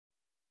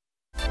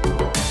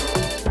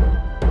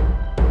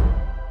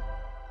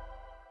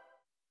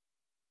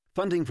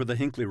Funding for the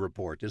Hinckley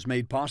Report is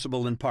made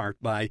possible in part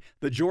by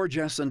the George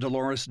S. and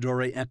Dolores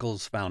Doré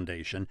Eccles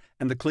Foundation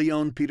and the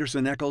Cleone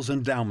Peterson Eccles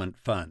Endowment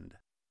Fund.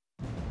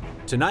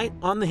 Tonight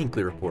on the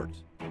Hinckley Report,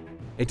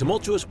 a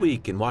tumultuous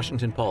week in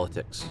Washington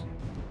politics.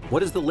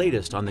 What is the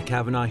latest on the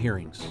Kavanaugh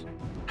hearings?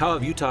 How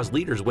have Utah's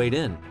leaders weighed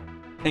in?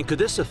 And could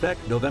this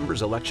affect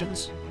November's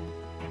elections?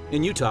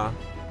 In Utah,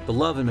 the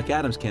Love and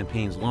McAdams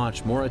campaigns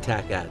launched more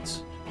attack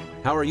ads.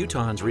 How are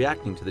Utahns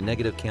reacting to the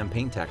negative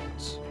campaign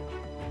tactics?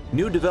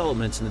 New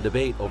developments in the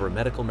debate over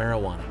medical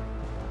marijuana.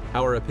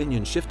 How are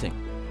opinions shifting?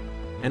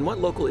 And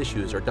what local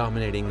issues are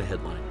dominating the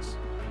headlines?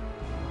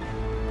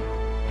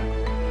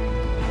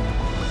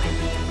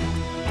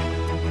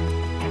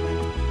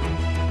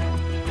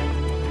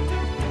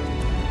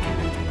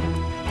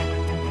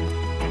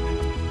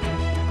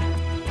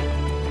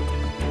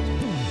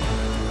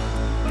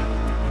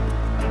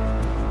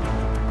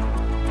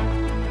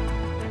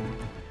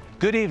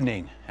 Good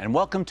evening and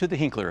welcome to the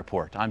Hinckley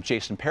Report. I'm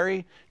Jason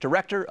Perry,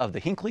 director of the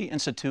Hinckley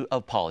Institute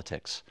of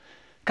Politics.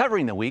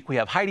 Covering the week, we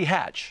have Heidi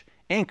Hatch,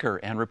 anchor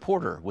and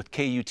reporter with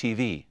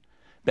KUTV,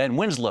 Ben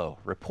Winslow,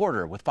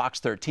 reporter with Fox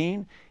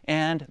 13,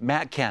 and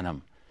Matt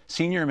Canham,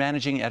 senior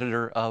managing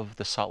editor of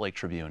the Salt Lake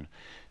Tribune.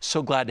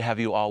 So glad to have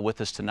you all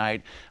with us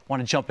tonight. I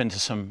want to jump into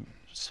some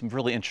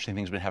really interesting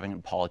things we've been having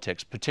in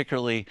politics,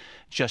 particularly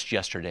just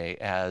yesterday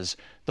as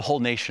the whole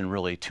nation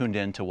really tuned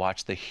in to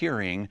watch the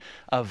hearing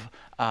of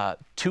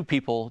two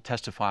people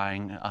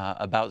testifying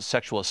about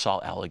sexual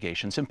assault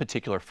allegations. In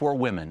particular, 4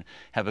 women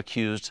have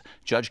accused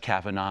Judge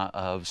Kavanaugh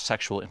of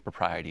sexual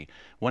impropriety.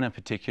 One in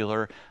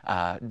particular,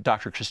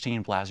 Dr.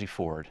 Christine Blasey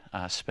Ford,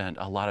 spent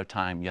a lot of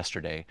time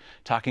yesterday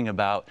talking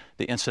about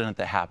the incident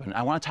that happened.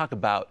 I want to talk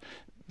about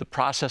the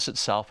process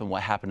itself and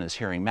what happened in this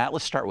hearing. Matt,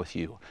 let's start with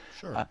you.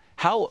 Sure.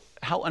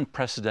 How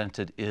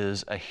unprecedented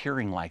is a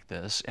hearing like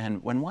this,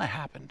 and what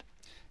happened?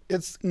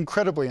 It's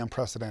incredibly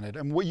unprecedented.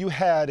 And what you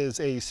had is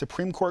a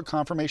Supreme Court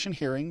confirmation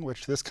hearing,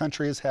 which this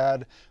country has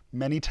had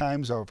many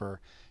times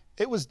over.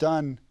 It was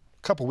done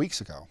a couple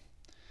weeks ago.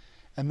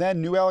 And then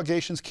new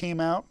allegations came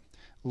out,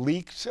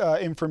 leaked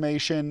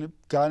information,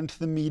 got into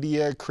the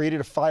media,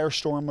 created a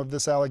firestorm of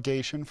this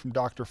allegation from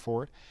Dr.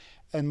 Ford,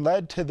 and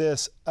led to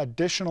this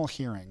additional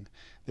hearing,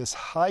 this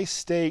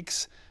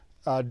high-stakes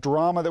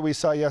drama that we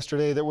saw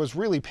yesterday that was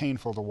really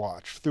painful to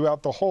watch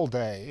throughout the whole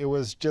day. It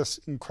was just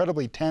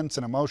incredibly tense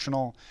and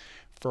emotional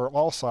for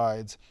all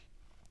sides,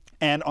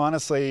 and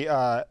honestly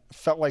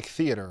felt like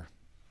theater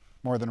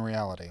more than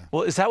reality.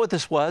 Well, is that what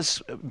this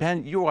was?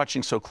 Ben, you were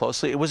watching so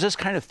closely. Was this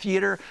kind of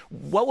theater?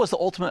 What was the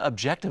ultimate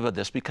objective of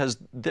this? Because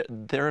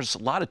there's a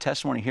lot of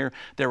testimony here.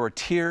 There were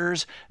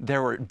tears,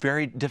 there were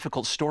very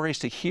difficult stories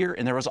to hear,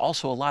 and there was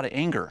also a lot of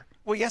anger.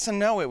 Well, yes and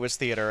no, it was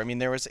theater. I mean,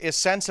 there was a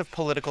sense of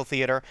political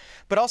theater,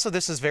 but also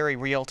this is very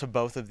real to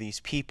both of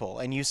these people.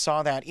 And you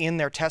saw that in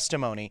their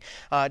testimony.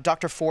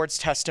 Dr. Ford's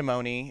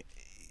testimony,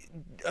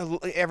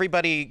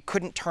 everybody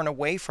couldn't turn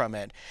away from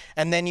it.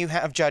 And then you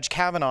have Judge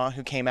Kavanaugh,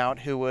 who came out,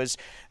 who was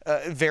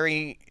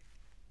very,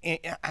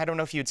 I don't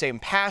know if you'd say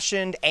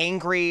impassioned,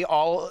 angry,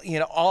 all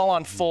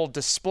on full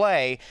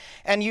display.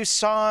 And you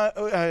saw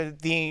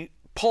the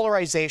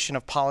polarization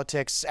of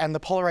politics and the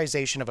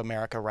polarization of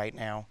America right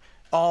now,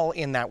 all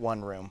in that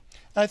one room.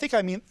 And I think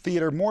I mean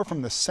theater more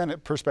from the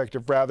Senate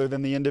perspective rather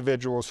than the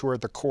individuals who are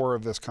at the core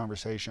of this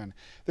conversation.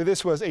 That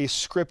this was a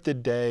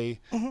scripted day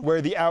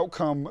where the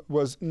outcome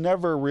was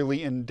never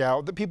really in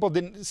doubt. That people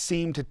didn't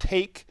seem to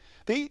take,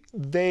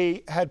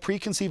 they had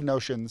preconceived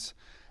notions.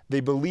 They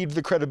believed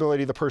the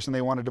credibility of the person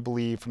they wanted to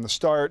believe from the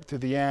start to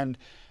the end,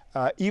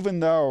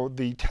 even though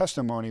the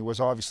testimony was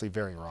obviously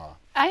very raw.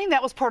 I think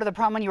that was part of the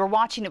problem when you were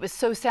watching. It was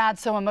so sad,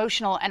 so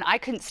emotional, and I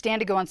couldn't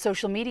stand to go on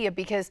social media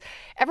because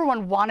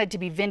everyone wanted to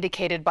be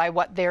vindicated by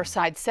what their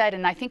side said.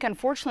 And I think,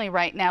 unfortunately,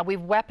 right now,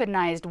 we've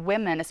weaponized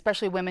women,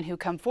 especially women who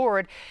come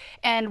forward,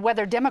 and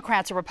whether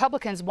Democrats or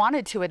Republicans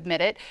wanted to admit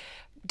it,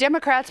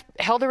 Democrats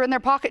held her in their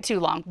pocket too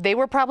long. They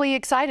were probably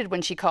excited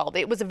when she called.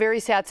 It was a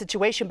very sad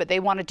situation, but they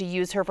wanted to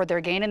use her for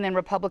their gain, and then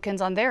Republicans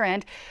on their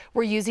end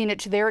were using it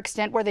to their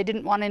extent where they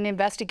didn't want an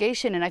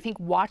investigation. And I think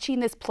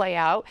watching this play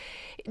out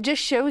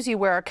just shows you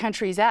where our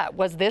country's at.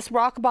 Was this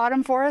rock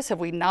bottom for us?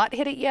 Have we not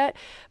hit it yet?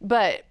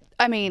 But,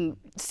 I mean,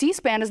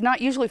 C-SPAN is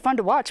not usually fun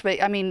to watch,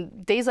 but, I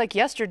mean, days like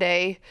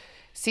yesterday,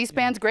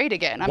 C-SPAN's great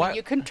again. I mean,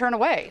 you couldn't turn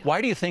away.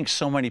 Why do you think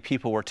so many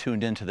people were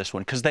tuned into this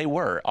one? Because they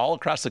were, all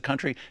across the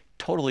country,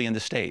 totally in the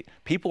state.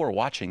 People were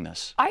watching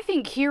this. I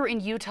think here in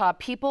Utah,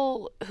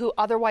 people who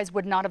otherwise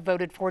would not have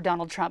voted for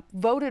Donald Trump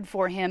voted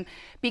for him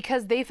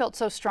because they felt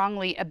so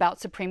strongly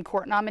about Supreme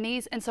Court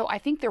nominees. And so I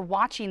think they're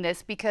watching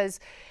this because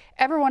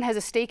everyone has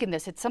a stake in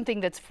this. It's something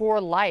that's for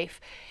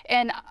life.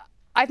 And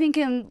I think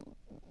in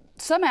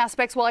some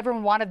aspects, while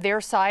everyone wanted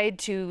their side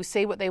to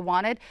say what they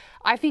wanted,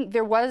 I think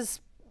there was,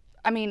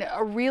 I mean,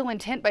 a real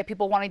intent by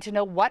people wanting to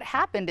know what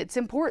happened. It's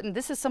important.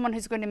 This is someone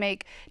who's going to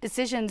make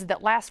decisions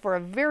that last for a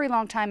very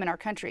long time in our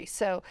country.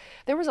 So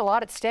there was a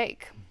lot at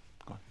stake.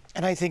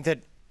 And I think that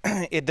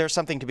there's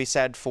something to be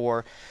said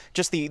for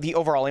just the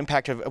overall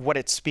impact of what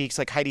it speaks,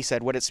 like Heidi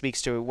said, what it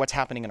speaks to what's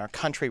happening in our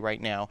country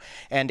right now.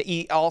 And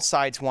all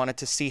sides wanted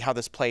to see how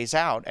this plays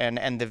out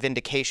and the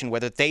vindication,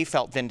 whether they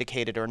felt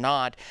vindicated or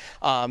not.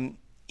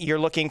 You're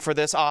looking for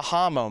this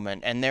aha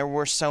moment, and there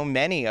were so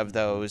many of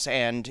those,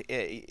 and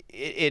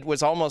it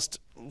was almost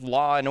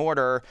Law and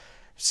Order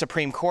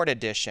Supreme Court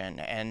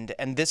edition. And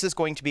this is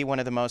going to be one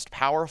of the most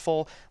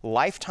powerful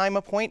lifetime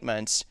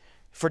appointments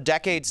for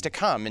decades to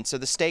come, and so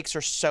the stakes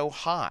are so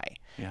high.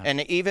 Yeah.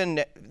 And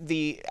even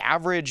the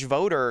average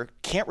voter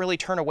can't really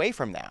turn away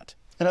from that.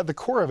 And at the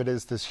core of it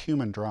is this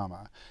human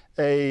drama.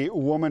 A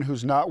woman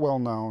who's not well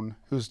known,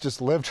 who's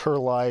just lived her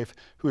life,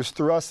 who is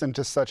thrust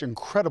into such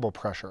incredible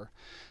pressure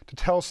to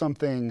tell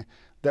something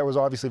that was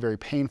obviously very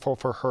painful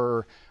for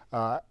her.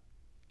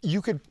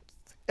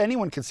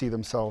 Anyone could see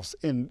themselves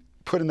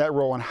put in that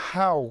role and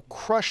how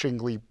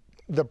crushingly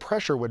the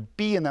pressure would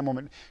be in that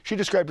moment. She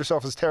described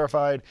herself as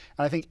terrified,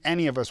 and I think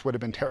any of us would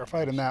have been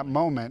terrified in that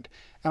moment.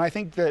 And I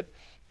think that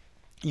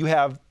you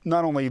have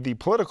not only the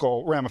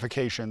political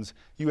ramifications,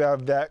 you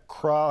have that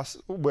cross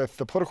with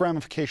the political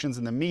ramifications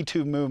in the Me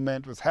Too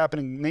movement, what's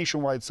happening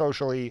nationwide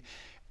socially,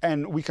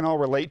 and we can all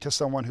relate to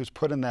someone who's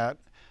put in that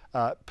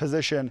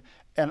position.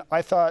 And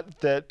I thought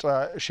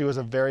that she was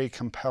a very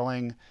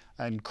compelling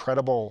and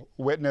credible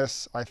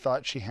witness. I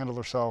thought she handled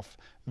herself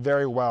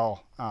very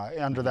well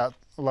under that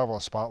level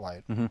of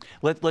spotlight. Mm-hmm.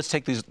 Let's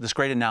take this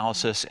great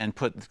analysis and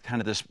put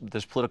kind of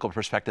this political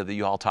perspective that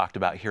you all talked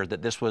about here,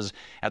 that this was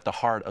at the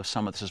heart of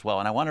some of this as well.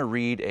 And I want to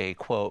read a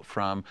quote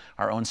from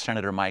our own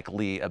Senator Mike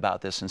Lee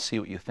about this and see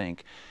what you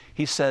think.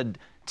 He said,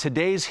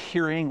 "Today's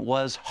hearing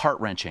was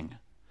heart-wrenching.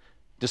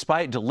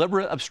 Despite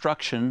deliberate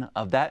obstruction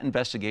of that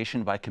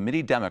investigation by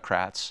committee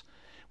Democrats,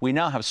 we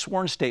now have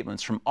sworn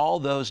statements from all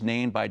those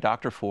named by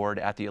Dr. Ford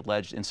at the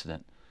alleged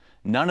incident.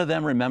 None of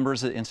them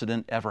remembers the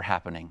incident ever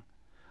happening.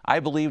 I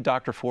believe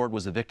Dr. Ford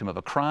was the victim of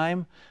a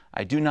crime.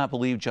 I do not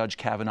believe Judge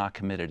Kavanaugh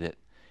committed it,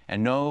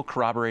 and no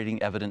corroborating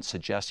evidence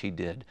suggests he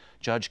did.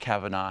 Judge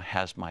Kavanaugh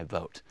has my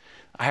vote."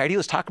 Heidi,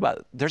 let's talk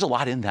about, there's a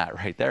lot in that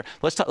right there.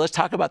 Let's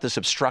talk about this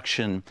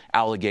obstruction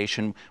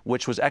allegation,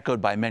 which was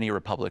echoed by many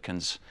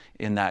Republicans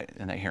in that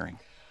hearing.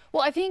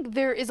 Well, I think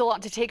there is a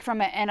lot to take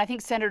from it, and I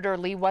think Senator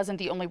Lee wasn't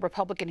the only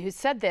Republican who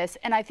said this,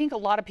 and I think a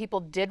lot of people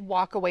did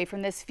walk away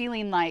from this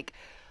feeling like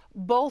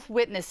both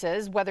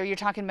witnesses, whether you're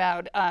talking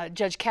about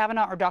Judge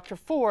Kavanaugh or Dr.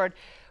 Ford,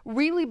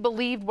 really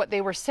believed what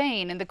they were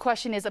saying. And the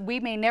question is,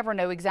 we may never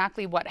know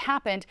exactly what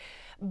happened,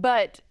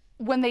 but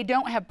when they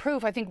don't have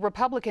proof, I think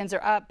Republicans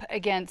are up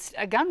against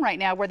a gun right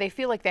now where they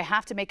feel like they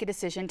have to make a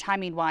decision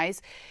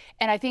timing-wise.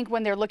 And I think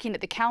when they're looking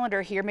at the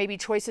calendar here, maybe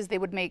choices they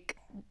would make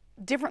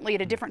differently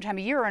at a different time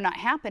of year are not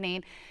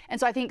happening. And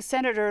so I think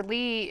Senator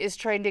Lee is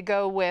trying to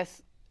go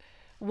with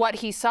what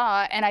he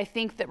saw, and I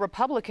think that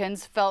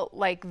Republicans felt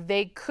like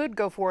they could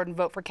go forward and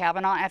vote for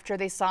Kavanaugh after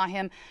they saw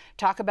him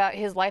talk about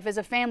his life as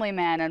a family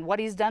man and what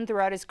he's done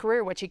throughout his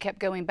career, which he kept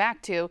going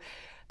back to.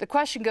 The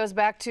question goes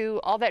back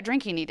to all that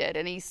drinking he did,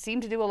 and he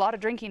seemed to do a lot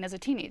of drinking as a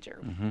teenager.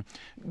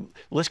 Mm-hmm.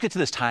 Let's get to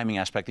this timing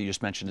aspect that you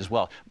just mentioned as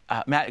well.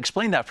 Matt,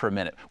 explain that for a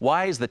minute.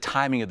 Why is the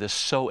timing of this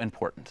so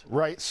important?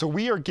 Right, so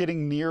we are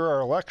getting near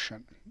our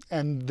election,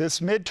 and this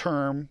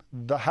midterm,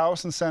 the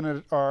House and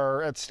Senate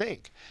are at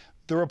stake.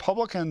 The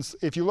Republicans,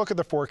 if you look at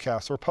the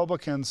forecast,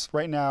 Republicans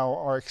right now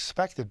are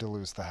expected to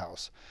lose the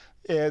House.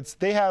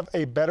 They have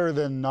a better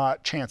than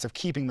not chance of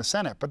keeping the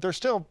Senate, but there's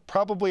still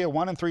probably a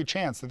 1 in 3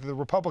 chance that the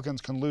Republicans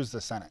can lose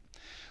the Senate.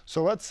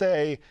 So let's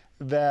say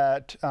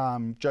that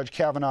Judge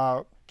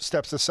Kavanaugh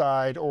steps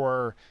aside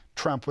or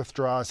Trump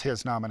withdraws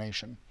his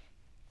nomination.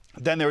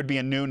 Then there would be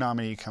a new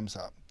nominee comes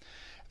up.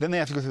 Then they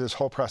have to go through this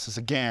whole process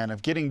again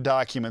of getting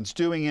documents,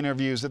 doing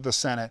interviews at the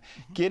Senate,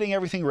 getting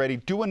everything ready,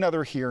 do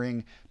another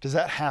hearing. Does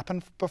that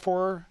happen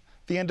before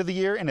the end of the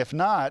year? And if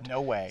not, no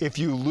way. If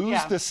you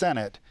lose the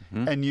Senate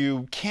and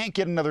you can't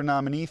get another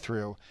nominee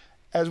through,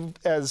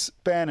 as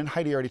Ben and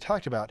Heidi already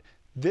talked about,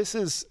 this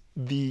is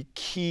the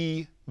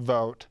key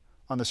vote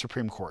on the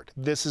Supreme Court.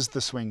 This is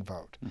the swing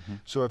vote.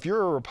 So if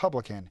you're a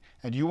Republican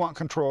and you want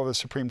control of the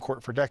Supreme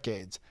Court for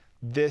decades,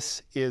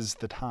 this is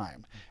the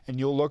time. And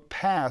you'll look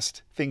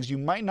past things you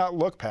might not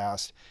look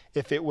past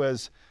if it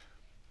was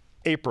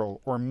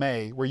April or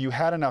May, where you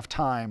had enough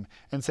time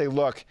and say,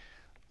 look,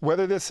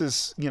 whether this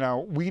is,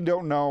 we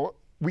don't know,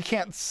 we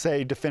can't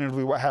say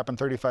definitively what happened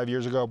 35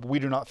 years ago, but we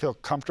do not feel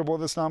comfortable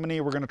with this nominee,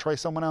 we're going to try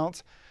someone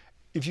else.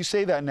 If you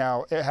say that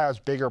now, it has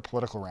bigger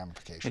political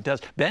ramifications. It does.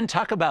 Ben,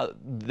 talk about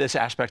this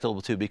aspect a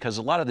little too, because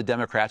a lot of the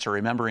Democrats are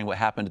remembering what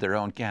happened to their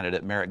own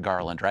candidate, Merrick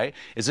Garland, right?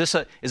 Is this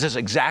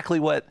exactly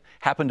what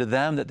happened to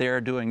them that they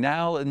are doing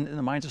now in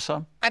the minds of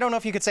some? I don't know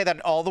if you could say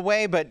that all the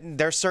way, but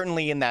they're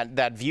certainly in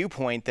that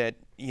viewpoint that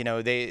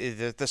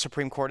the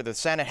Supreme Court of the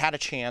Senate had a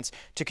chance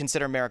to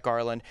consider Merrick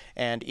Garland,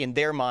 and in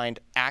their mind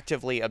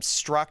actively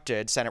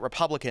obstructed, Senate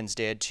Republicans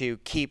did, to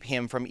keep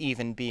him from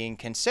even being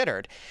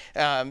considered.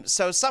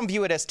 So some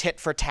view it as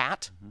tit for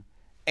tat.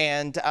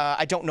 And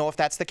I don't know if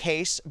that's the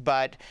case,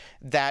 but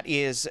that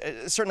is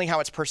certainly how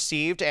it's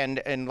perceived.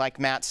 And like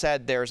Matt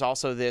said, there's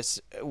also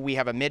this, we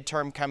have a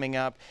midterm coming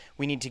up.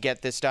 We need to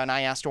get this done.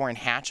 I asked Orrin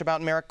Hatch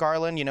about Merrick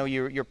Garland. You know,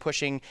 you're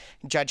pushing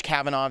Judge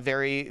Kavanaugh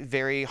very,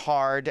 very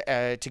hard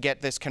to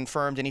get this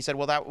confirmed. And he said,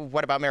 well,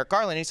 what about Merrick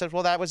Garland? And he said,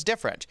 well, that was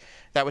different.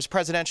 That was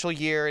presidential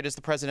year. It is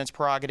the president's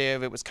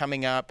prerogative. It was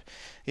coming up,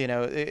 you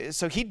know,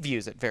 so he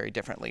views it very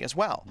differently as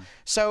well.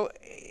 So,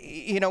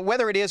 you know,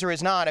 whether it is or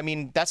is not, I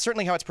mean, that's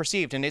certainly how it's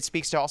perceived. And it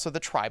speaks to also the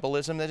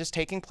tribalism that is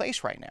taking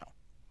place right now.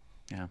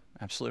 Yeah,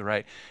 absolutely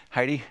right.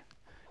 Heidi,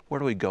 where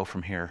do we go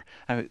from here?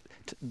 I mean,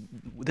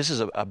 this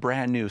is a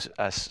brand new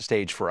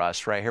stage for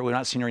us right here. We've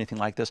not seen anything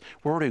like this.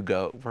 Where do we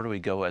go? Where do we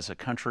go as a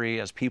country,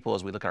 as people,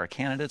 as we look at our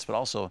candidates, but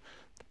also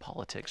the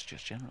politics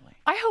just generally?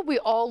 I hope we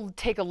all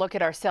take a look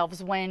at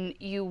ourselves when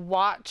you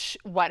watch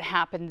what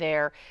happened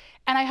there.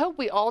 And I hope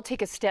we all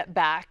take a step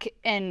back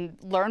and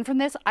learn from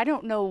this. I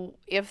don't know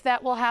if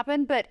that will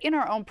happen, but in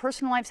our own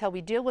personal lives, how we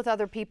deal with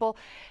other people,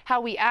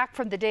 how we act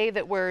from the day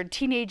that we're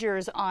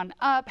teenagers on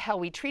up, how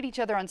we treat each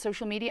other on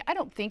social media, I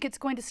don't think it's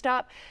going to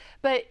stop,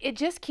 but it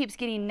just keeps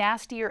getting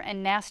nastier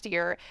and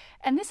nastier.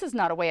 And this is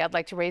not a way I'd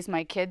like to raise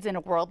my kids in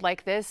a world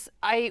like this.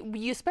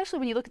 Especially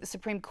when you look at the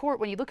Supreme Court,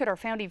 when you look at our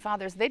founding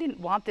fathers, they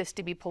didn't want this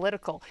to be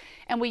political.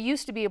 And we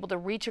used to be able to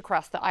reach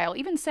across the aisle.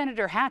 Even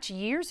Senator Hatch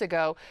years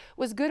ago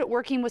was good at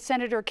working with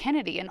Senator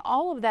Kennedy, and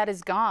all of that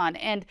is gone.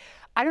 And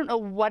I don't know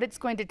what it's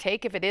going to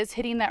take if it is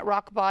hitting that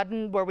rock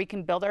bottom where we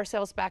can build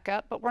ourselves back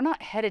up, but we're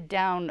not headed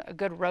down a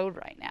good road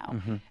right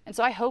now. And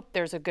so I hope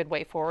there's a good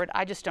way forward.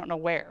 I just don't know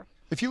where.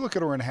 If you look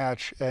at Orrin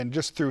Hatch, and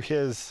just through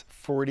his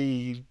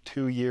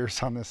 42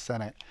 years on the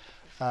Senate,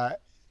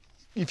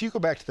 if you go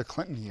back to the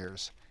Clinton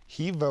years,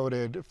 he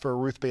voted for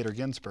Ruth Bader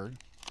Ginsburg.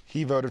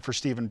 He voted for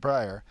Stephen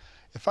Breyer.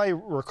 If I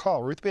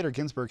recall, Ruth Bader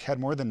Ginsburg had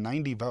more than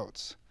 90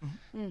 votes.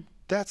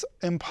 That's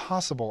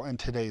impossible in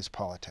today's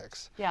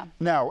politics. Yeah.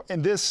 Now,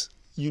 in this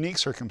unique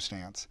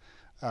circumstance,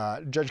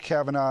 Judge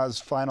Kavanaugh's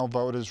final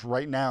vote is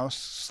right now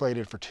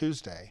slated for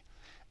Tuesday.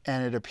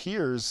 And it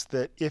appears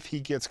that if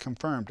he gets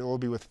confirmed, it will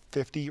be with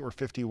 50 or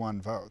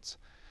 51 votes.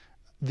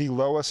 The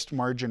lowest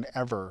margin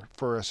ever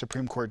for a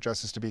Supreme Court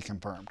justice to be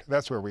confirmed.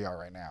 That's where we are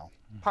right now.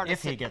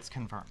 If he gets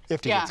confirmed.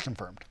 If he gets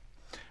confirmed.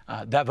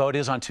 That vote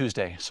is on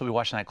Tuesday, so we're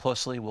watching that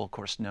closely. We'll, of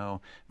course,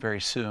 know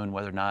very soon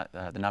whether or not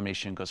the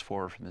nomination goes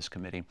forward from this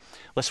committee.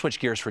 Let's switch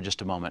gears for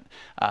just a moment.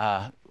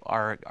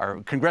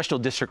 Our congressional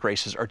district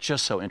races are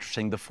just so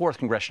interesting. The 4th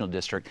congressional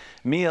district,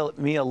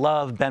 Mia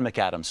Love, Ben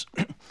McAdams.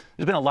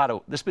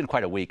 There's been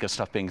quite a week of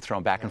stuff being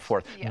thrown back and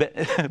forth.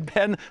 Yeah.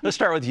 Ben, let's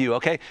start with you,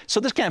 okay? So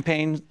this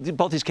campaign,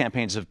 both these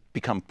campaigns have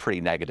become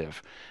pretty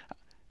negative.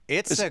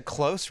 It's a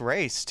close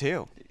race,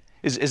 too.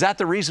 Is that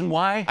the reason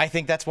why? I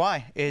think that's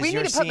why. We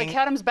need to put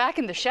McAdams back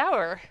in the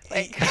shower.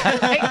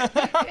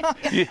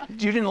 You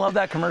didn't love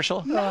that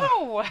commercial?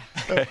 No.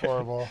 That's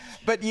horrible.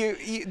 But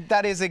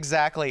that is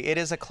exactly. It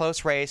is a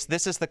close race.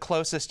 This is the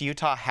closest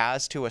Utah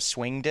has to a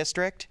swing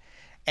district.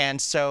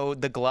 And so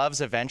the gloves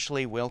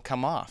eventually will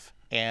come off.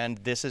 And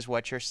this is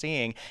what you're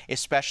seeing,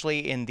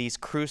 especially in these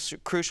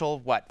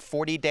crucial,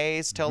 40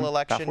 days till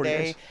Election Day?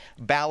 Days.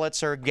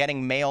 Ballots are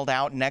getting mailed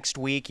out next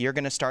week. You're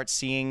going to start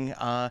seeing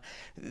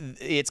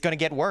it's going to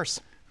get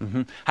worse.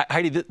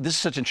 Heidi, this is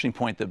such an interesting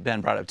point that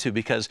Ben brought up, too,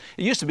 because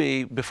it used to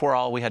be, before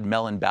all, we had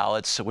mail-in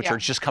ballots, which are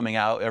just coming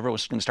out.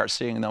 Everyone's going to start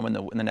seeing them in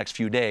the next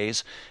few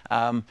days.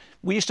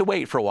 We used to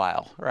wait for a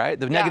while, right?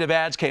 The negative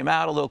ads came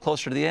out a little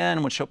closer to the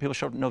end when people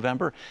showed up in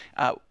November.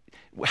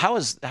 How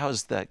is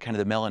the kind of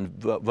the mail-in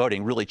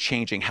voting really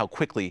changing how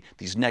quickly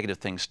these negative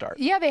things start?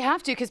 Yeah, they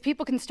have to, because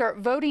people can start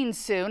voting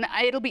soon.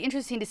 It'll be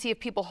interesting to see if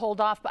people hold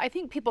off, but I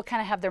think people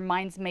kind of have their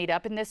minds made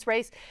up in this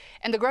race.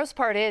 And the gross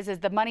part is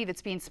the money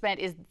that's being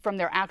spent is from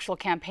their actual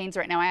campaigns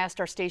right now. I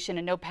asked our station,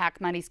 and no PAC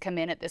money's come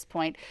in at this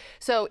point.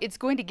 So it's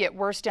going to get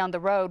worse down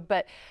the road.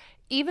 But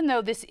even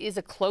though this is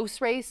a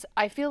close race,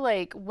 I feel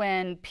like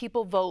when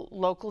people vote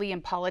locally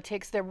in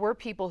politics, there were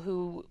people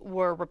who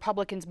were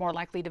Republicans more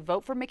likely to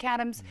vote for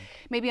McAdams,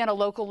 maybe on a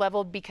local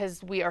level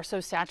because we are so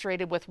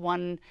saturated with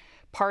one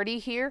party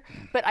here.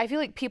 But I feel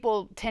like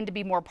people tend to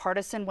be more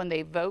partisan when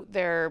they vote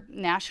their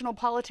national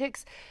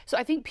politics. So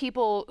I think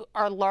people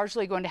are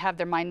largely going to have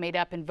their mind made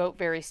up and vote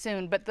very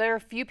soon. But there are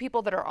a few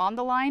people that are on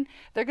the line.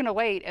 They're going to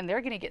wait, and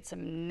they're going to get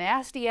some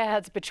nasty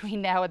ads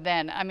between now and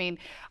then. I mean,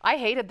 I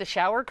hated the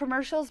shower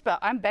commercials, but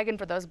I'm begging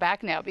for those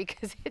back now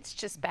because it's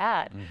just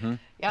bad.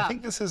 Yeah. I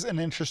think this is an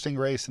interesting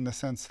race in the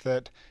sense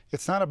that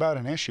it's not about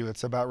an issue,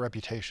 it's about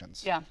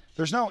reputations. Yeah.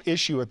 There's no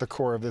issue at the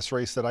core of this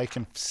race that I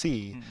can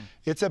see.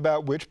 It's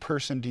about which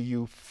person do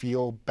you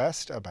feel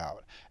best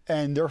about.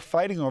 And they're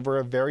fighting over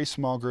a very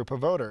small group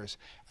of voters.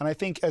 And I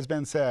think, as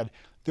Ben said,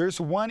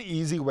 there's one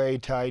easy way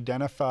to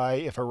identify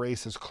if a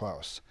race is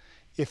close.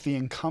 If the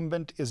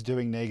incumbent is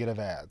doing negative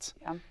ads.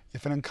 Yeah.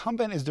 If an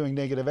incumbent is doing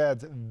negative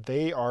ads,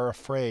 they are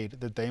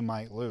afraid that they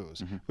might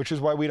lose, which is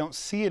why we don't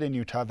see it in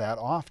Utah that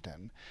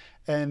often.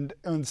 And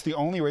it's the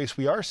only race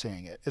we are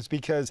seeing it. It's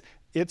because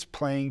it's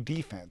playing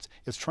defense.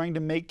 It's trying to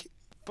make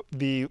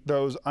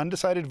those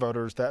undecided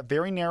voters, that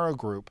very narrow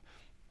group,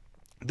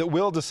 that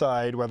will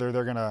decide whether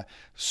they're going to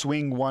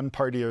swing one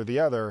party or the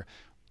other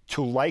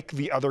to like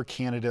the other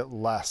candidate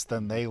less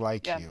than they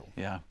like you.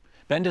 Yeah.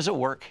 Ben, does it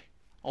work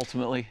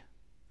ultimately?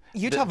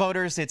 Utah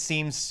voters, it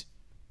seems,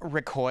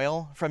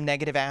 recoil from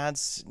negative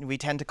ads. We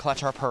tend to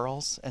clutch our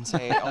pearls and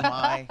say, "Oh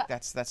my,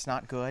 that's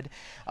not good,"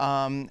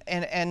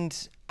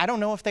 and I don't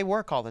know if they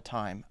work all the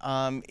time.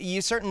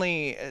 You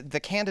certainly, the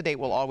candidate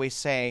will always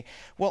say,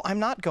 "Well, I'm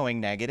not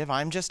going negative.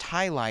 I'm just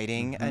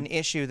highlighting an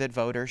issue that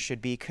voters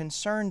should be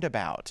concerned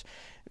about."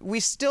 We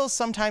still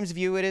sometimes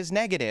view it as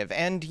negative,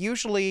 and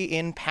usually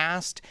in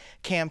past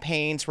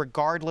campaigns,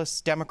 regardless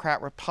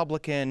Democrat,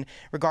 Republican,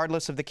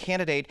 regardless of the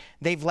candidate,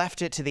 they've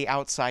left it to the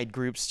outside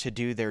groups to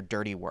do their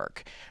dirty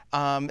work.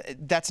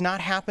 That's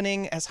not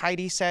happening, as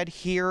Heidi said,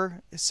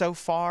 here so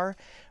far.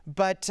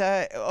 But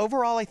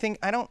overall, I think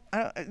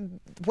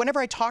whenever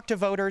I talk to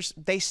voters,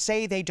 they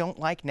say they don't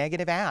like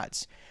negative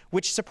ads,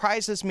 which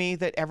surprises me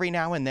that every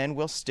now and then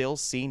we'll still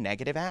see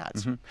negative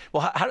ads.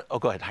 Well,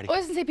 go ahead, Heidi. I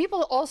was going to say,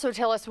 people also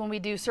tell us when we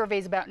do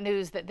surveys about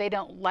news that they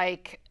don't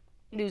like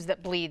news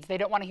that bleeds. They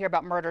don't want to hear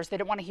about murders. They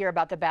don't want to hear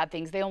about the bad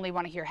things. They only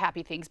want to hear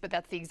happy things, but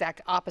that's the exact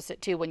opposite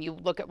too when you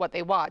look at what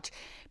they watch.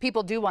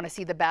 People do want to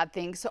see the bad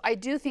things. So I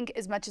do think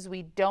as much as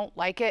we don't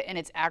like it and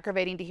it's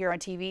aggravating to hear on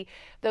TV,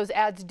 those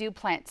ads do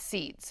plant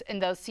seeds,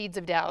 and those seeds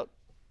of doubt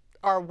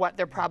are what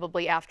they're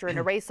probably after in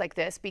a race like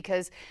this,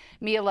 because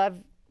Mia Love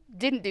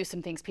didn't do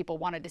some things people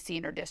wanted to see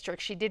in her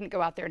district. She didn't go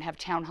out there and have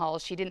town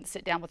halls. She didn't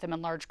sit down with them in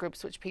large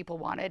groups, which people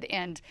wanted,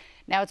 and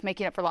now it's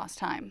making up for lost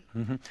time.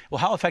 Well,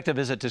 how effective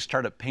is it to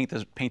start to paint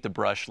the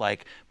brush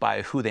like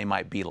by who they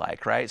might be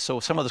like, right?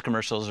 So some of those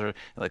commercials are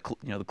like,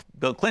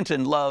 Bill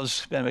Clinton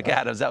loves Ben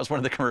McAdams. That was one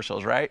of the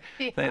commercials, right?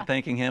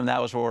 Thanking him.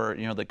 That was for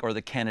or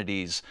the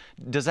Kennedys.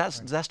 Does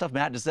that stuff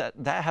matter? Does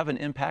that have an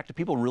impact? Do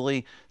people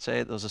really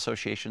say those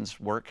associations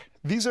work?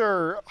 These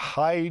are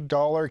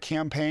high-dollar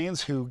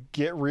campaigns who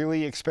get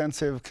really expensive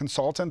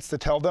consultants to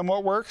tell them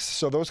what works.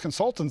 So those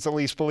consultants at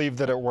least believe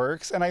that it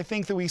works. And I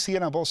think that we see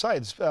it on both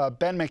sides.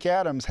 Ben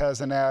McAdams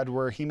has an ad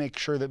where he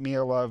makes sure that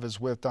Mia Love is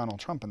with Donald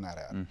Trump in that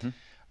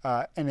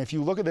ad. And if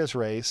you look at this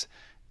race,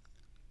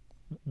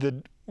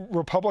 the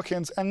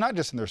Republicans, and not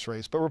just in this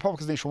race, but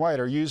Republicans nationwide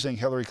are using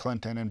Hillary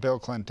Clinton and Bill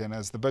Clinton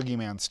as the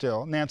boogeyman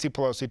still, Nancy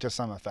Pelosi to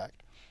some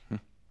effect.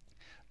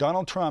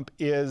 Donald Trump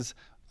is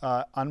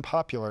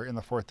unpopular in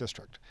the 4th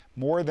District,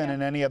 more than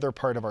in any other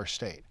part of our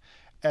state.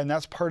 And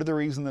that's part of the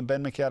reason that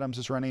Ben McAdams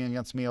is running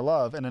against Mia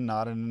Love and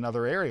not in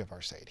another area of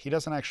our state. He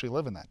doesn't actually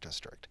live in that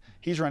district.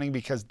 He's running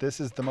because this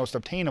is the most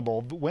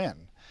obtainable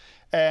win.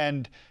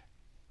 And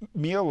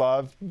Mia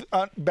Love,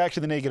 back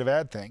to the negative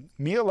ad thing,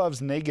 Mia Love's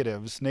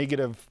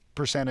negative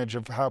percentage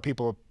of how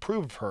people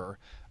approve of her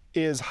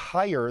is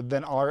higher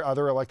than our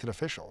other elected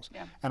officials.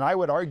 And I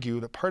would argue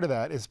that part of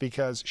that is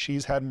because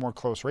she's had more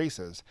close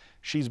races,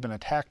 she's been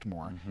attacked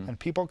more, and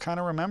people kind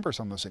of remember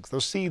some of those things,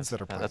 those seeds that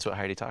are planted. That's what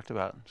Heidi talked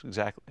about.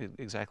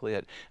 Exactly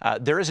it.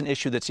 There is an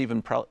issue that's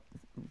even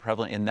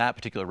prevalent in that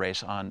particular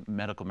race on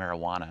medical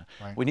marijuana.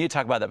 We need to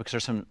talk about that because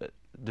there's some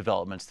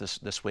developments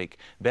this week.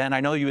 Ben,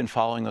 I know you've been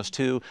following those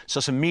too. So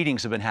some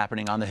meetings have been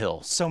happening on the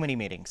Hill. So many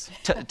meetings.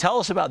 Tell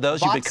us about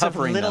those. You've been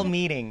covering them. Lots of little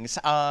meetings.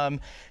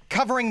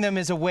 Covering them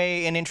is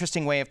an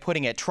interesting way of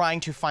putting it, trying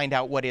to find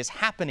out what is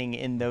happening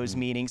in those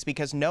meetings,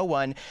 because no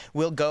one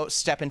will go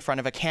step in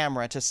front of a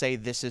camera to say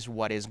this is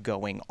what is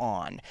going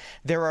on.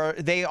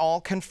 They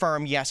all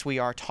confirm, yes, we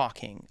are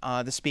talking.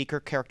 The speaker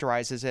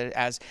characterizes it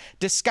as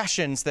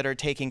discussions that are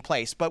taking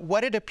place. But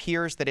what it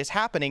appears that is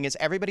happening is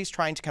everybody's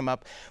trying to come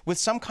up with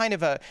some kind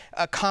of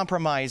a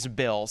compromise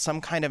bill, some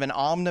kind of an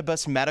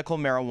omnibus medical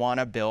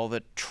marijuana bill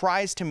that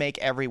tries to make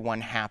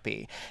everyone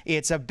happy.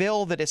 It's a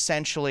bill that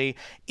essentially,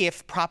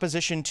 if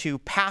Proposition 2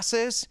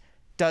 passes,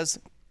 does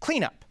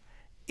cleanup.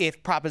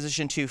 If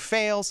Proposition 2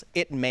 fails,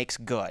 it makes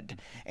good.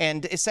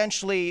 And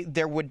essentially,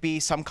 there would be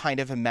some kind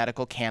of a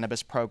medical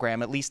cannabis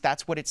program. At least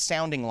that's what it's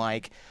sounding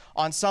like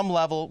on some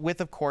level,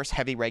 with, of course,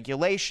 heavy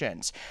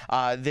regulations.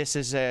 This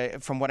is,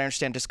 from what I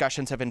understand,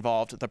 discussions have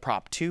involved the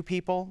Prop 2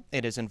 people.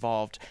 It has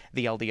involved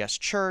the LDS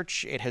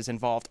Church. It has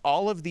involved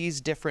all of these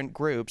different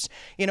groups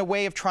in a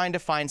way of trying to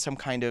find some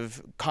kind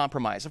of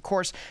compromise. Of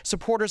course,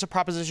 supporters of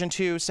Proposition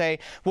 2 say,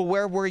 well,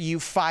 where were you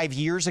 5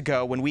 years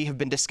ago when we have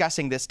been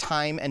discussing this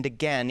time and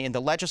again in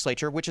the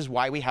legislature, which is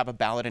why we have a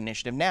ballot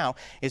initiative now,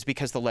 is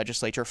because the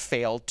legislature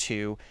failed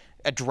to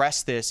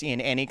address this in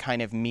any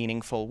kind of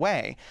meaningful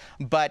way.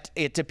 But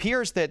it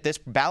appears that this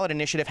ballot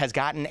initiative has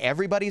gotten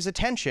everybody's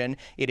attention.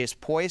 It is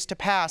poised to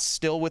pass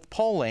still with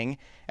polling,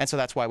 and so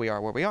that's why we are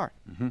where we are.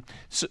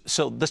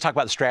 So let's talk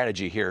about the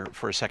strategy here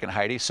for a second,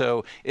 Heidi.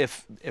 So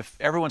if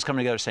everyone's coming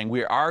together saying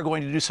we are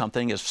going to do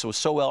something, as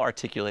so well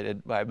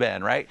articulated by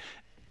Ben, right?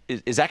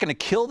 Is that going to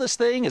kill this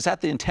thing? Is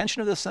that the intention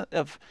of this?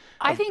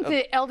 I think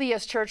the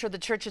LDS Church, or the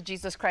Church of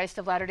Jesus Christ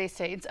of Latter-day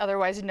Saints,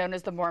 otherwise known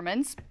as the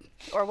Mormons,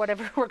 or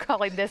whatever we're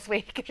calling this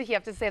week, you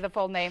have to say the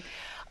full name.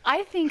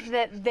 I think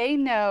that they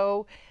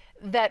know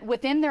that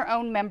within their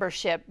own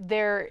membership,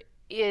 there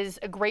is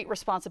a great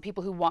response of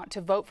people who want to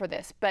vote for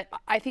this. But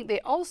I think they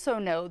also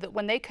know that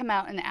when they come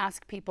out and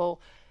ask people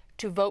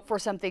to vote for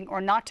something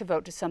or not to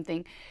vote to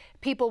something,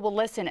 people will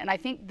listen. And I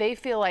think they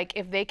feel like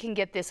if they can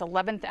get this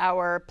 11th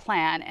hour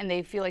plan and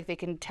they feel like they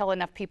can tell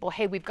enough people,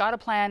 hey, we've got a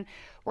plan,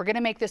 we're going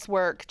to make this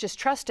work, just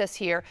trust us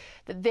here,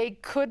 that they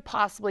could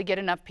possibly get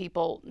enough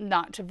people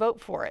not to vote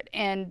for it.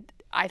 And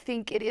I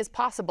think it is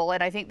possible,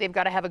 and I think they've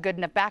got to have a good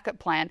enough backup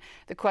plan.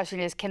 The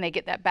question is, can they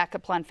get that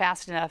backup plan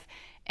fast enough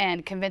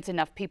and convince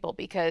enough people?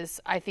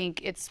 Because I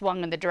think it's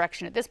swung in the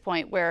direction at this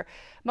point where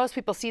most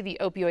people see the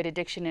opioid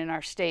addiction in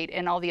our state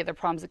and all the other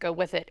problems that go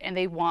with it, and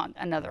they want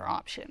another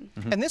option.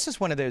 Mm-hmm. And this is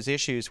one of those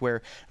issues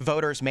where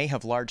voters may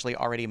have largely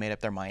already made up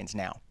their minds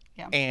now.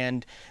 Yeah.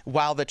 And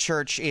while the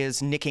church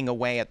is nicking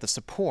away at the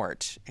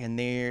support and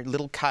their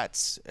little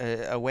cuts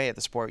away at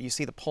the support, you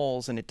see the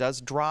polls and it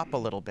does drop a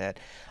little bit.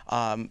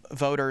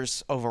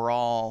 Voters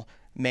overall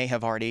may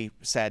have already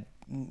said,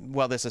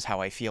 well, this is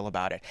how I feel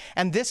about it.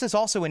 And this is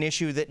also an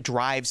issue that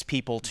drives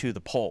people to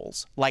the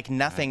polls like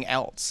nothing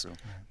else.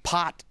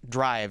 Pot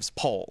drives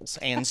polls.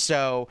 And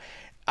so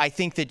I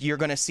think that you're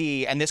going to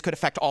see, and this could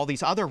affect all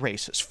these other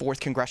races, 4th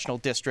Congressional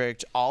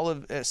District, all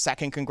of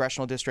 2nd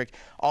Congressional District,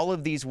 all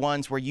of these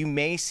ones where you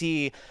may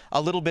see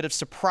a little bit of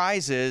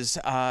surprises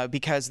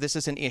because this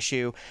is an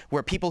issue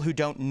where people who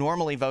don't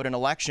normally vote in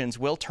elections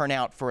will turn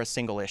out for a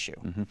single issue.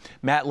 Mm-hmm.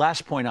 Matt,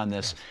 last point on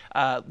this.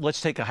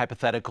 Let's take a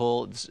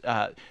hypothetical.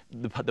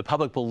 The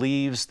public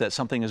believes that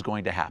something is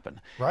going to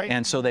happen. Right.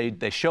 And so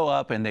they show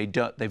up and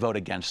they vote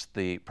against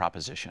the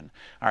proposition.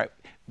 All right.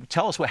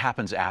 Tell us what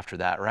happens after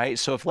that, right?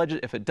 So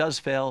if it does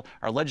fail,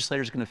 are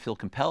legislators going to feel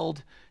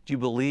compelled, do you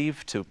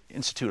believe, to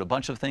institute a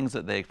bunch of things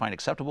that they find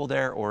acceptable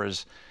there, or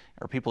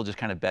are people just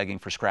kind of begging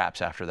for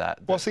scraps after that?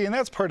 Well, see, and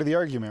that's part of the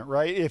argument,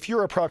 right? If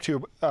you're a Prop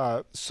 2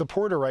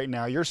 supporter right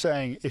now, you're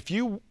saying if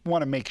you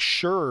want to make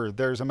sure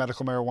there's a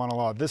medical marijuana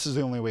law, this is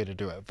the only way to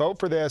do it. Vote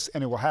for this,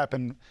 and it will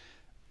happen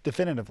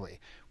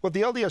definitively. What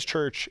the LDS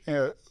Church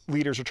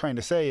leaders are trying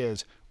to say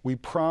is, we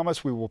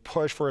promise we will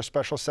push for a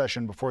special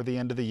session before the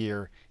end of the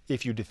year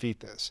if you defeat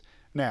this.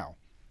 Now,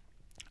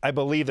 I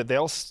believe that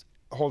they'll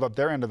hold up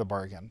their end of the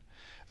bargain,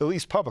 at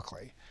least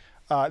publicly.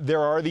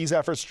 There are these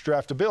efforts to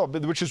draft a bill,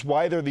 which is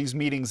why there are these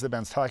meetings that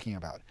Ben's talking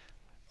about.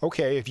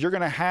 Okay, if you're going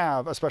to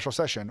have a special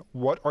session,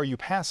 what are you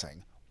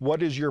passing?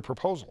 What is your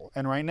proposal?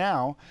 And right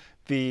now,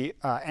 the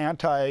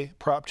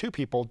anti-Prop 2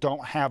 people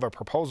don't have a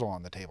proposal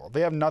on the table.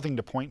 They have nothing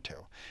to point to.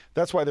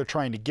 That's why they're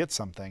trying to get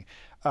something.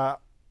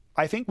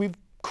 I think we've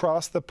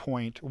crossed the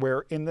point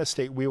where in this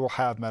state we will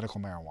have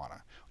medical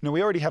marijuana. Now,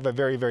 we already have a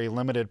very, very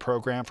limited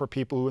program for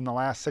people who in the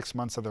last 6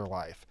 months of their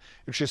life,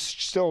 which is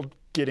still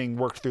getting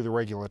worked through the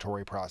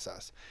regulatory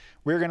process.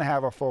 We're going to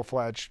have a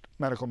full-fledged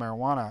medical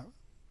marijuana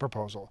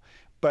proposal.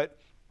 But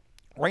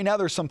right now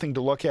there's something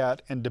to look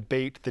at and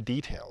debate the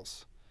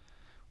details.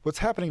 What's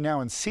happening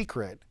now in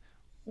secret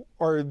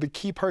are the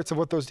key parts of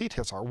what those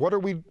details are. What are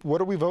we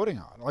voting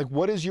on? Like,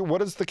 what is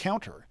the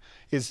counter?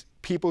 Is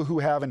people who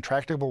have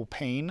intractable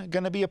pain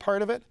going to be a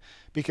part of it?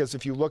 Because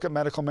if you look at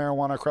medical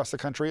marijuana across the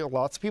country,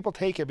 lots of people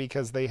take it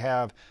because they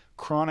have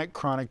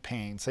chronic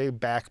pain, say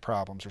back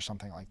problems or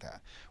something like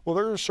that. Well,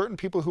 there are certain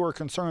people who are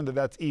concerned that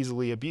that's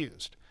easily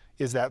abused.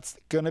 Is that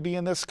going to be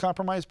in this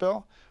compromise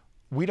bill?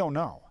 We don't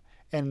know.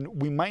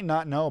 And we might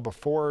not know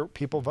before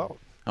people vote.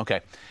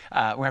 Okay, we're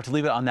going to have to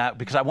leave it on that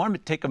because I want to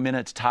take a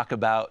minute to talk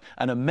about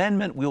an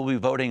amendment we'll be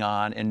voting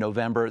on in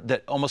November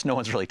that almost no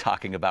one's really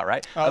talking about,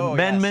 right? Oh,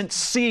 Amendment yes.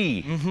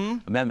 C.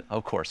 Mm-hmm.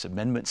 Of course,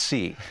 Amendment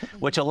C,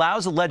 which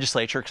allows the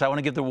legislature, because I want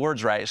to get the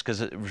words right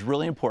because it was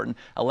really important,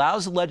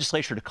 allows the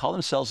legislature to call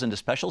themselves into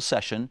special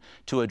session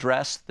to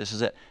address, this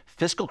is it,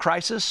 fiscal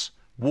crisis,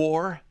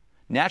 war,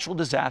 natural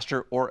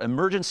disaster, or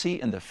emergency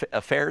in the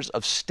affairs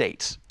of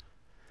states.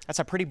 That's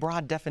a pretty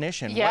broad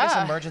definition. Yeah. What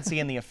is emergency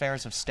in the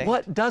affairs of state?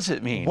 What does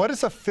it mean? What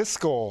is a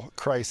fiscal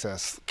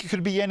crisis? It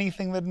could be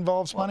anything that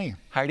involves money.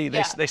 Heidi,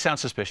 they sound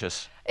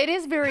suspicious. It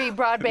is very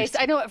broad-based.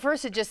 I know at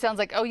first it just sounds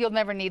like, oh, you'll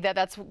never need that.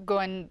 That's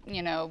going,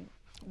 the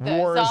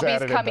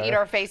zombies come eat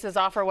our faces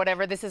off or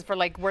whatever. This is for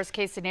like worst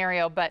case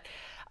scenario, but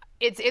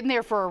it's in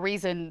there for a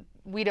reason.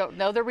 We don't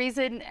know the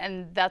reason,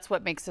 and that's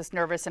what makes us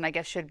nervous and I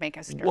guess should make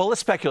us nervous. Well,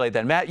 let's speculate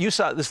then. Matt, you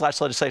saw this last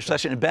legislative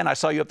session, and Ben, I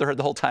saw you up there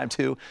the whole time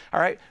too. All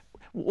right.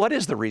 What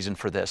is the reason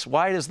for this?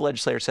 Why does the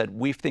legislature said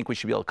we think we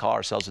should be able to call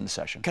ourselves in the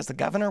session? Because the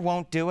governor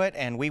won't do it,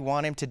 and we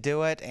want him to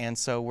do it, and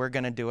so we're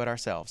going to do it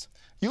ourselves.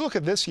 You look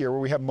at this year where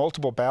we have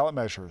multiple ballot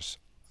measures,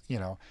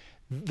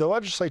 the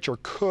legislature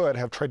could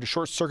have tried to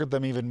short circuit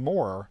them even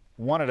more,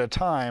 one at a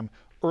time,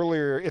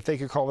 earlier if they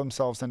could call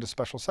themselves into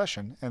special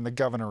session, and the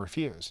governor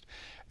refused.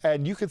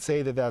 And you could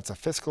say that that's a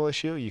fiscal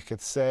issue. You could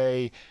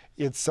say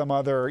it's some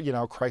other,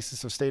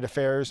 crisis of state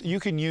affairs. You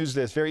can use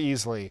this very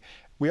easily.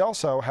 We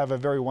also have a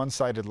very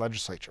one-sided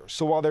legislature.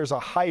 So while there's a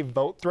high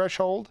vote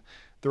threshold,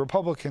 the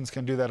Republicans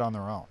can do that on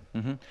their own.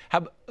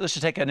 Mm-hmm. Let's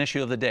just take an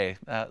issue of the day.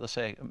 Let's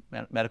say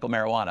medical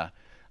marijuana.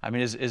 I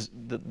mean,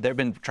 they've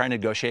been trying to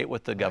negotiate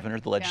with the governor,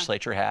 the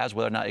legislature has,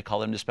 whether or not they call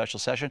them to special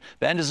session.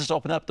 Ben, does this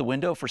open up the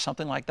window for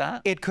something like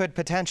that? It could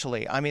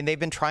potentially. I mean, they've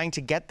been trying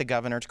to get the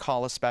governor to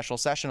call a special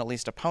session. At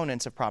least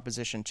opponents of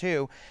Proposition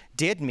 2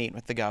 did meet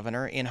with the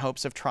governor in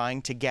hopes of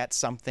trying to get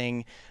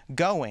something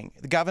going.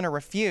 The governor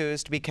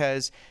refused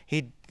because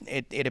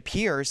it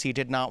appears he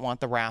did not want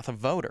the wrath of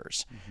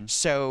voters.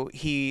 So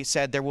he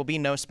said there will be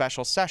no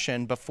special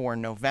session before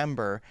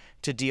November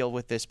to deal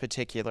with this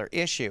particular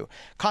issue.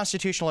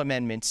 Constitutional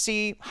Amendment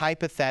C,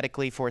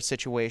 hypothetically for a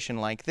situation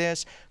like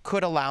this,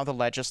 could allow the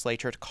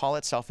legislature to call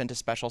itself into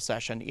special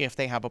session if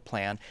they have a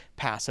plan,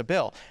 pass a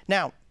bill.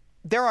 Now,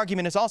 their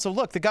argument is also,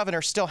 look, the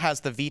governor still has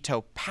the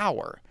veto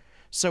power.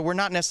 So we're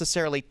not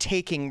necessarily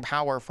taking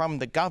power from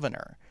the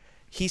governor.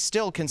 He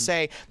still can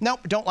say,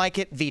 nope, don't like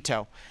it,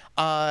 veto.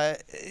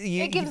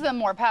 It gives them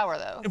more power,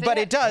 though. But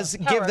it does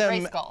give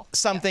them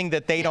something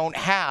that they don't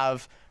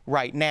have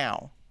right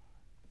now.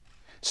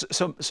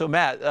 So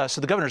Matt,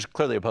 so the governor's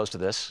clearly opposed to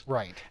this.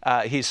 Right.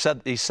 He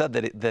said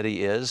that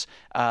he is.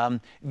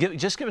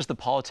 Just give us the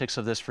politics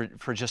of this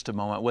for just a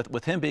moment.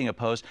 With him being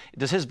opposed,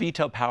 does his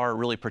veto power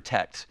really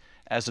protect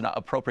as an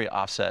appropriate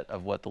offset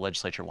of what the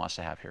legislature wants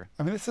to have here?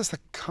 I mean, this is a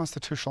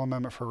constitutional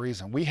amendment for a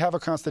reason. We have a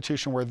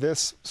constitution where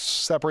this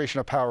separation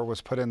of power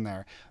was put in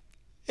there.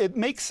 It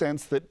makes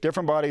sense that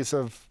different bodies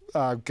of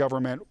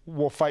government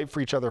will fight for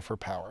each other for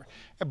power.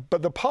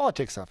 But the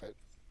politics of it,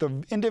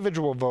 the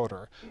individual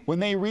voter, when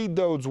they read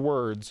those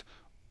words,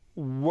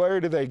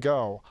 where do they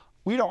go?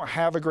 We don't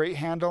have a great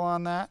handle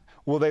on that.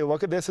 Will they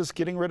look at this as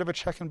getting rid of a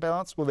check and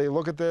balance? Will they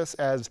look at this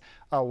as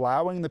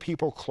allowing the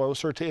people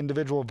closer to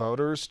individual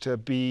voters to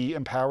be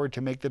empowered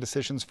to make the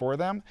decisions for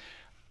them?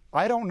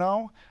 I don't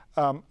know.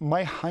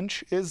 My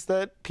hunch is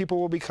that people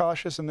will be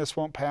cautious and this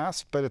won't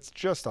pass, but it's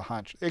just a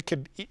hunch. I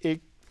could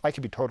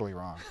be totally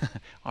wrong.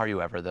 Are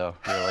you ever, though,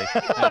 really?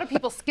 A lot of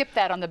people skip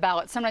that on the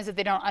ballot. Sometimes if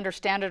they don't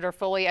understand it or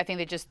fully, I think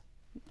they just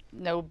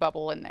no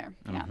bubble in there.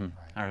 Yeah.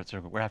 All right, so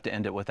we're going to have to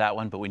end it with that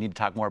one, but we need to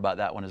talk more about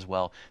that one as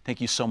well.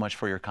 Thank you so much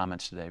for your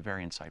comments today.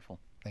 Very insightful.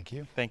 Thank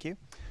you. Thank you.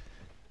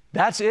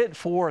 That's it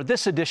for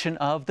this edition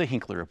of the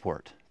Hinckley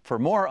Report. For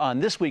more on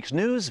this week's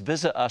news,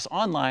 visit us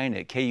online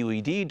at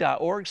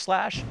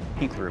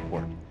kued.org/Hinckley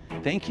Report.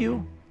 Thank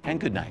you and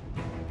good night.